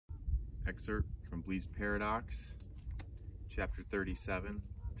Excerpt from Bleace Paradox, Chapter 37,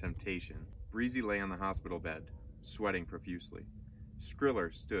 Temptation. Breezy lay on the hospital bed, sweating profusely.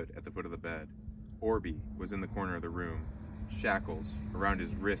 Skriller stood at the foot of the bed. Orby was in the corner of the room, shackles around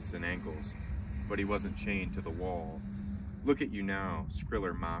his wrists and ankles, but he wasn't chained to the wall. "Look at you now,"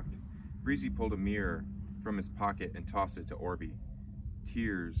 Skriller mocked. Breezy pulled a mirror from his pocket and tossed it to Orby.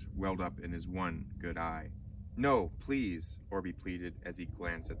 Tears welled up in his one good eye. "No, please," Orby pleaded as he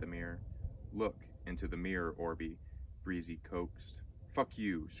glanced at the mirror. "Look into the mirror, Orby," Breezy coaxed. "Fuck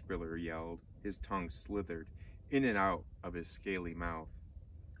you," Skriller yelled. His tongue slithered in and out of his scaly mouth.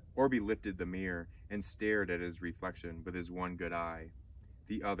 Orby lifted the mirror and stared at his reflection with his one good eye.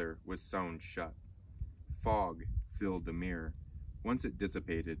 The other was sewn shut. Fog filled the mirror. Once it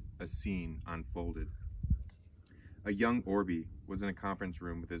dissipated, a scene unfolded. A young Orby was in a conference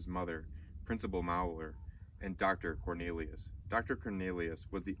room with his mother, Principal Mowler, and Dr. Cornelius. Dr. Cornelius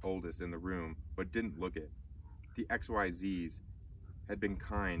was the oldest in the room, but didn't look it. The XYZs had been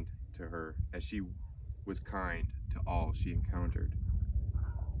kind to her as she was kind to all she encountered.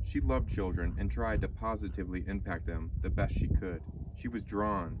 She loved children and tried to positively impact them the best she could. She was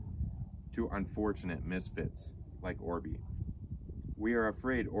drawn to unfortunate misfits like Orby. "We are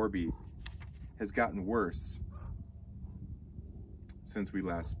afraid Orby has gotten worse since we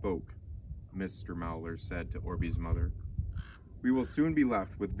last spoke," Mr. Mowler said to Orby's mother. "We will soon be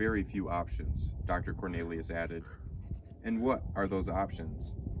left with very few options," Dr. Cornelius added. "And what are those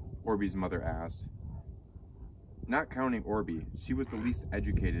options?" Orby's mother asked. Not counting Orby, she was the least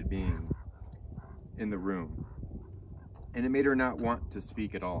educated being in the room, and it made her not want to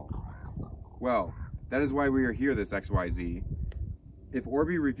speak at all. "Well, that is why we are here, this XYZ. If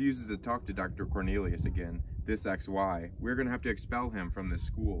Orby refuses to talk to Dr. Cornelius again, this XY, we're going to have to expel him from this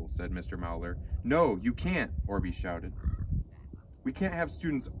school," said Mr. Mowler. "No, you can't," Orby shouted. "We can't have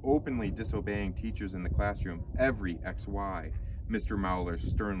students openly disobeying teachers in the classroom every XY," Mr. Mowler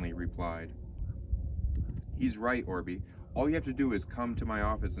sternly replied. "He's right, Orby. All you have to do is come to my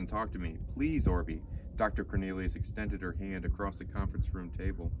office and talk to me. Please, Orby." Dr. Cornelius extended her hand across the conference room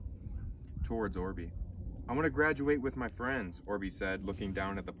table towards Orby. "I want to graduate with my friends," Orby said, looking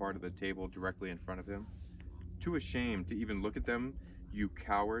down at the part of the table directly in front of him. "Too ashamed to even look at them, you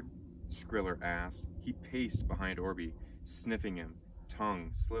coward?" Skriller asked. He paced behind Orby, sniffing him,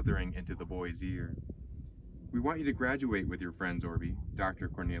 tongue slithering into the boy's ear. "We want you to graduate with your friends, Orby," Dr.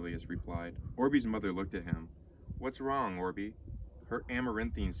 Cornelius replied. Orby's mother looked at him. "What's wrong, Orby?" Her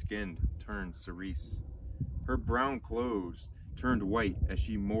amaranthine skin turned cerise. Her brown clothes turned white as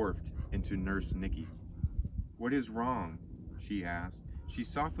she morphed into Nurse Nicky. "What is wrong?" she asked. She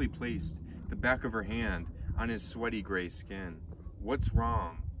softly placed the back of her hand on his sweaty gray skin. "What's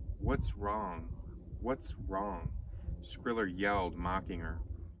wrong? What's wrong? What's wrong?" Skriller yelled, mocking her.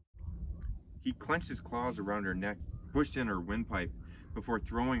 He clenched his claws around her neck, pushed in her windpipe before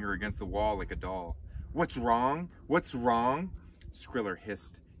throwing her against the wall like a doll. "What's wrong? What's wrong?" Skriller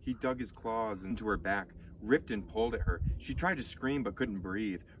hissed. He dug his claws into her back, ripped and pulled at her. She tried to scream but couldn't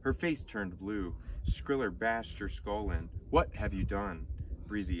breathe. Her face turned blue. Skriller bashed her skull in. "What have you done?"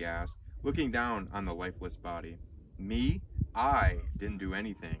 Breezy asked, looking down on the lifeless body. "Me? I didn't do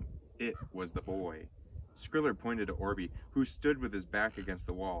anything. It was the boy." Skriller pointed to Orby, who stood with his back against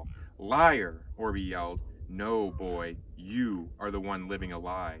the wall. "Liar!" Orby yelled. "No, boy, you are the one living a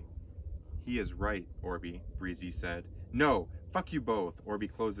lie." "He is right, Orby," Breezy said. "No, fuck you both." Orby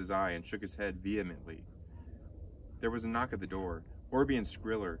closed his eye and shook his head vehemently. There was a knock at the door. Orby and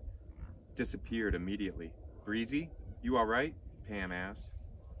Skriller disappeared immediately. "Breezy, you all right?" Pam asked.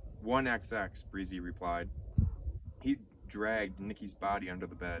 "1XX," Breezy replied. He dragged Nicky's body under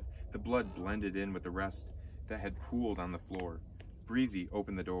the bed. The blood blended in with the rest that had pooled on the floor. Breezy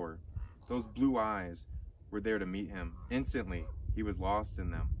opened the door. Those blue eyes were there to meet him. Instantly, he was lost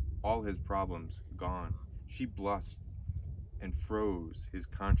in them. All his problems gone. She blushed and froze his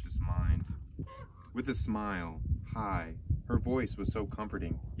conscious mind. With a smile, hi. Her voice was so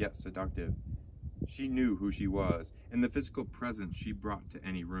comforting, yet seductive. She knew who she was, and the physical presence she brought to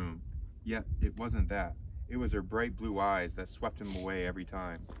any room. Yet it wasn't that. It was her bright blue eyes that swept him away every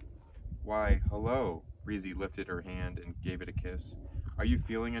time. "Why, hello." Breezy lifted her hand and gave it a kiss. "Are you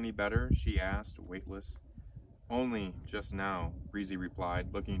feeling any better?" she asked, weightless. "Only just now," Breezy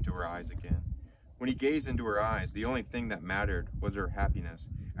replied, looking into her eyes again. When he gazed into her eyes, the only thing that mattered was her happiness.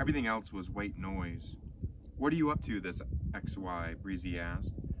 Everything else was white noise. "What are you up to this XY?" Breezy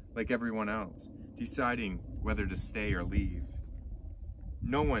asked. "Like everyone else, deciding whether to stay or leave.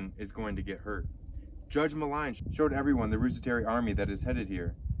 No one is going to get hurt. Judge Malign showed everyone the Roositary army that is headed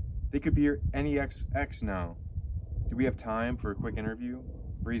here. They could be here any XX now. Do we have time for a quick interview?"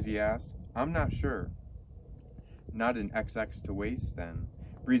 Breezy asked. I'm not sure. Not an XX to waste, then.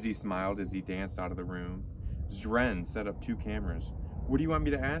 Breezy smiled as he danced out of the room. Zren set up 2 cameras. What do you want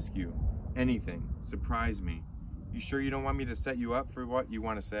me to ask you? Anything. Surprise me. You sure you don't want me to set you up for what you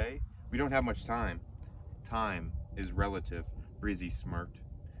want to say? We don't have much time. Time is relative, Breezy smirked.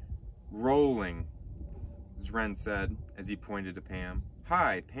 Rolling, Zren said as he pointed to Pam.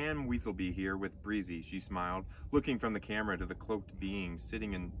 Hi, Pam Weaselby here with Breezy, she smiled, looking from the camera to the cloaked being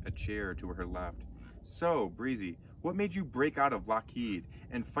sitting in a chair to her left. So, Breezy, what made you break out of Lockheed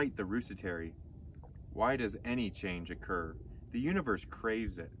and fight the Roositary? Why does any change occur? The universe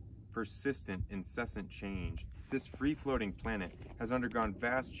craves it. Persistent, incessant change. This free-floating planet has undergone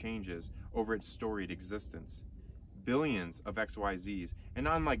vast changes over its storied existence. Billions of XYZs, and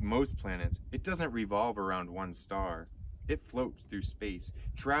unlike most planets, it doesn't revolve around one star. It floats through space,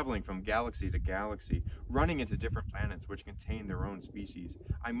 traveling from galaxy to galaxy, running into different planets which contain their own species.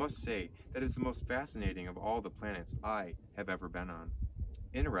 I must say that it's the most fascinating of all the planets I have ever been on.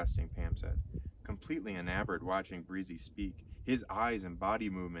 Interesting, Pam said, completely enamored watching Breezy speak. His eyes and body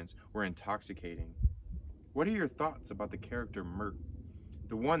movements were intoxicating. What are your thoughts about the character Mert,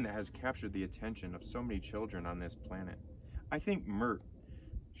 the one that has captured the attention of so many children on this planet? I think Mert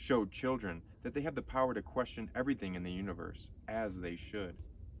showed children that they have the power to question everything in the universe, as they should.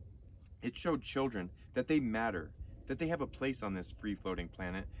 It showed children that they matter, that they have a place on this free-floating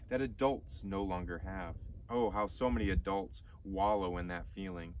planet that adults no longer have. Oh, how so many adults wallow in that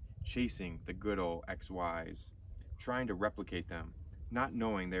feeling, chasing the good old XYs, trying to replicate them, not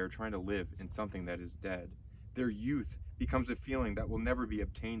knowing they are trying to live in something that is dead. Their youth becomes a feeling that will never be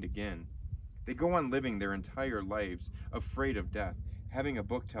obtained again. They go on living their entire lives afraid of death, having a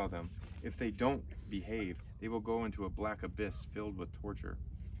book tell them if they don't behave, they will go into a black abyss filled with torture.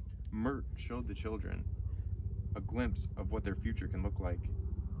 Mert showed the children a glimpse of what their future can look like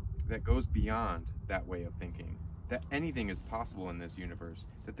that goes beyond that way of thinking, that anything is possible in this universe,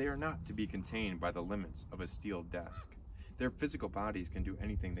 that they are not to be contained by the limits of a steel desk. Their physical bodies can do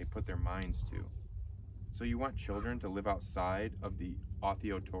anything they put their minds to. So you want children to live outside of the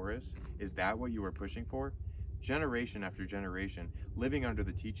Otheotaurus? Is that what you were pushing for? Generation after generation, living under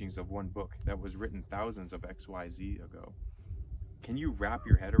the teachings of one book that was written thousands of XYZ ago. Can you wrap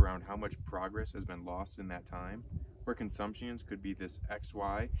your head around how much progress has been lost in that time? Where consumptions could be this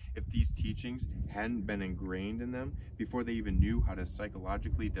XY if these teachings hadn't been ingrained in them before they even knew how to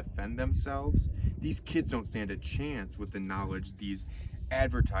psychologically defend themselves? These kids don't stand a chance with the knowledge these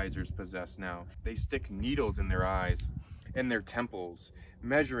advertisers possess now. They stick needles in their eyes and their temples,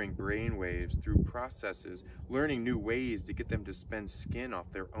 measuring brain waves through processes, learning new ways to get them to spend skin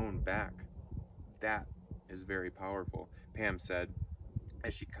off their own back. That is very powerful, Pam said,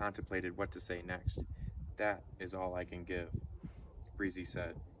 as she contemplated what to say next. That is all I can give, Breezy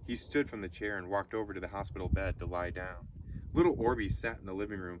said. He stood from the chair and walked over to the hospital bed to lie down. Little Orby sat in the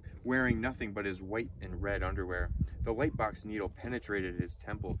living room, wearing nothing but his white and red underwear. The lightbox needle penetrated his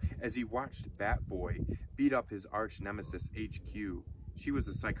temple as he watched Bat Boy beat up his arch nemesis HQ. She was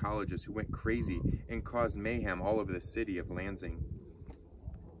a psychologist who went crazy and caused mayhem all over the city of Lansing.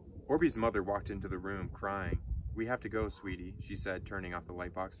 Orby's mother walked into the room, crying. We have to go, sweetie, she said, turning off the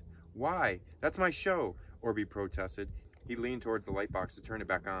lightbox. Why? That's my show, Orby protested. He leaned towards the lightbox to turn it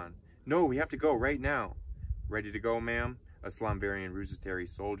back on. No, we have to go right now. Ready to go, ma'am? A Slumverian Roositary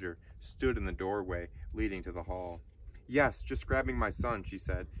soldier stood in the doorway leading to the hall. Yes, just grabbing my son, she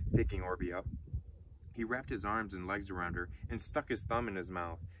said, picking Orby up. He wrapped his arms and legs around her and stuck his thumb in his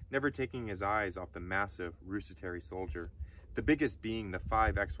mouth, never taking his eyes off the massive Roositary soldier, the biggest being the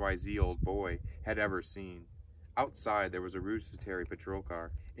 5XYZ-old boy had ever seen. Outside there was a Roositary patrol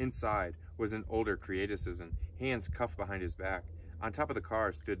car. Inside was an older Creaticizen, hands cuffed behind his back. On top of the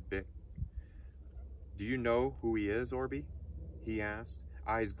car stood Bick. Do you know who he is, Orby? He asked,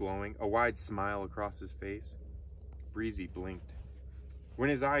 eyes glowing, a wide smile across his face. Breezy blinked. When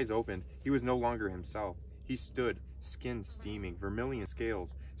his eyes opened, he was no longer himself. He stood, skin steaming, vermilion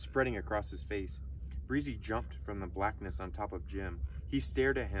scales spreading across his face. Breezy jumped from the blackness on top of Jim. He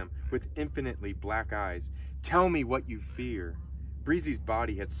stared at him with infinitely black eyes. Tell me what you fear. Breezy's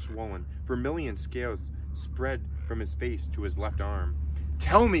body had swollen. Vermilion scales spread from his face to his left arm.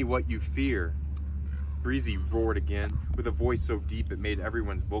 Tell me what you fear. Breezy roared again, with a voice so deep it made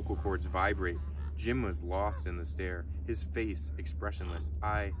everyone's vocal cords vibrate. Jim was lost in the stare, his face expressionless.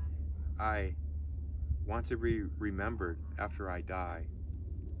 I want to be remembered after I die.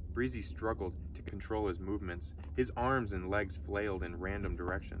 Breezy struggled to control his movements. His arms and legs flailed in random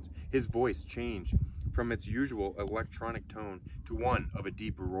directions. His voice changed from its usual electronic tone to one of a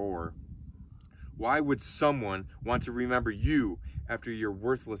deep roar. Why would someone want to remember you after your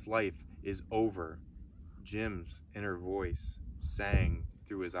worthless life is over. Jim's inner voice sang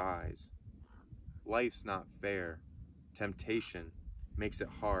through his eyes. Life's not fair. Temptation makes it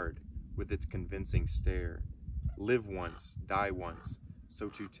hard with its convincing stare. Live once, die once, so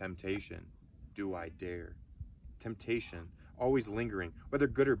to temptation do I dare. Temptation, always lingering, whether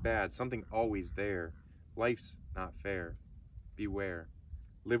good or bad, something always there. Life's not fair. Beware.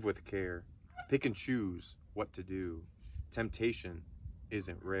 Live with care. Pick and choose what to do. Temptation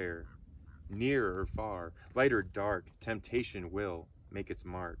isn't rare. Near or far, light or dark, temptation will make its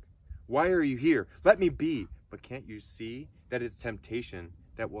mark. Why are you here? Let me be. But can't you see that it's temptation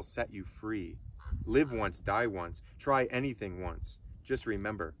that will set you free? Live once, die once, try anything once. Just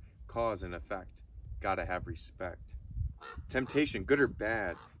remember, cause and effect. Gotta have respect. Temptation, good or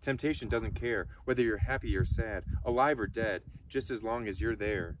bad, temptation doesn't care whether you're happy or sad, alive or dead, just as long as you're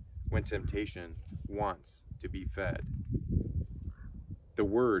there when temptation wants to be fed. The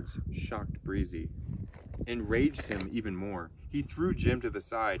words shocked Breezy, enraged him even more. He threw Jim to the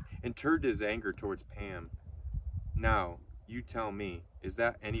side and turned his anger towards Pam. Now, you tell me, is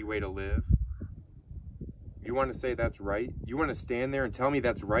that any way to live? You want to say that's right? You want to stand there and tell me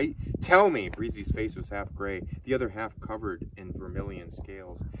that's right? Tell me! Breezy's face was half gray, the other half covered in vermilion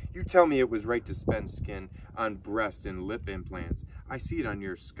scales. You tell me it was right to spend skin on breast and lip implants. I see it on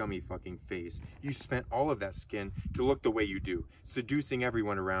your scummy fucking face. You spent all of that skin to look the way you do, seducing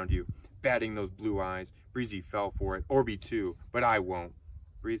everyone around you, batting those blue eyes. Breezy fell for it, Orby too, but I won't.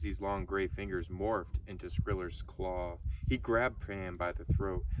 Breezy's long gray fingers morphed into Skriller's claw. He grabbed Pam by the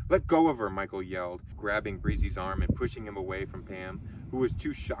throat. Let go of her, Michael yelled, grabbing Breezy's arm and pushing him away from Pam, who was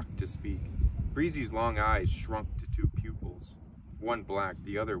too shocked to speak. Breezy's long eyes shrunk to two pupils, one black,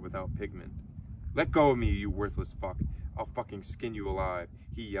 the other without pigment. Let go of me, you worthless fuck. I'll fucking skin you alive,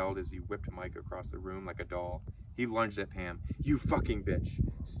 he yelled as he whipped Mike across the room like a doll. He lunged at Pam. You fucking bitch.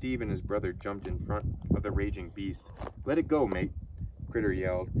 Steve and his brother jumped in front of the raging beast. Let it go, mate, Critter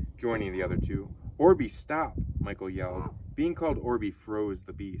yelled, joining the other two. Orby, stop, Michael yelled. Being called Orby froze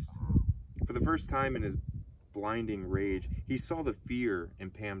the beast. For the first time in his blinding rage, he saw the fear in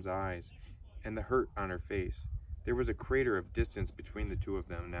Pam's eyes and the hurt on her face. There was a crater of distance between the two of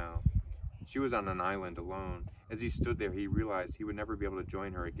them now. She was on an island alone. As he stood there, he realized he would never be able to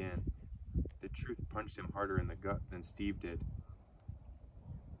join her again. The truth punched him harder in the gut than Steve did.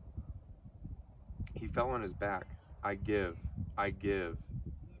 He fell on his back. I give,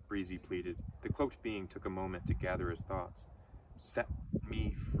 Breezy pleaded. The cloaked being took a moment to gather his thoughts. Set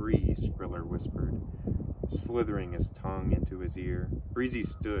me free, Skriller whispered, slithering his tongue into his ear. Breezy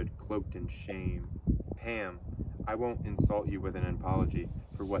stood, cloaked in shame. Pam, I won't insult you with an apology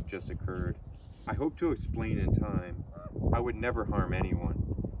for what just occurred. I hope to explain in time. I would never harm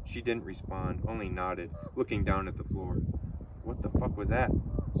anyone. She didn't respond, only nodded, looking down at the floor. What the fuck was that?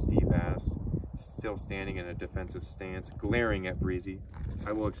 Steve asked, still standing in a defensive stance, glaring at Breezy.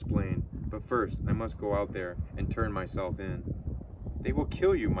 I will explain, but first I must go out there and turn myself in. They will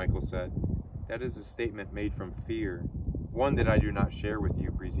kill you, Michael said. That is a statement made from fear, one that I do not share with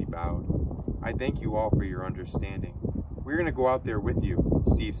you, Breezy bowed. I thank you all for your understanding. We're going to go out there with you,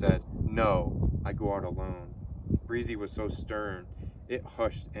 Steve said. No, I go out alone. Breezy was so stern, it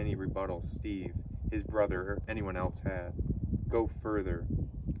hushed any rebuttal Steve, his brother, or anyone else had. Go further.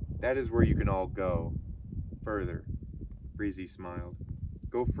 That is where you can all go. Further. Breezy smiled.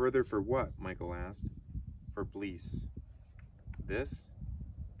 Go further for what? Michael asked. For Bleace. This?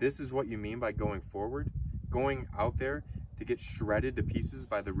 This is what you mean by going forward? Going out there to get shredded to pieces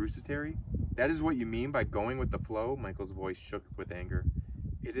by the Roositary? That is what you mean by going with the flow? Michael's voice shook with anger.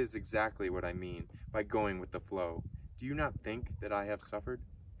 It is exactly what I mean by going with the flow. Do you not think that I have suffered?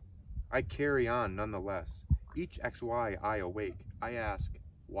 I carry on nonetheless. Each XY I awake, I ask,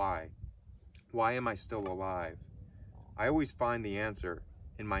 why? Why am I still alive? I always find the answer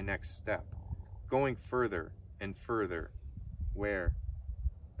in my next step, going further and further. Where?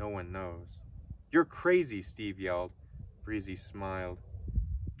 No one knows. You're crazy, Steve yelled. Breezy smiled.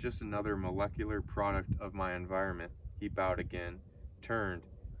 Just another molecular product of my environment. He bowed again, turned,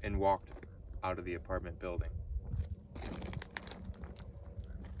 and walked out of the apartment building.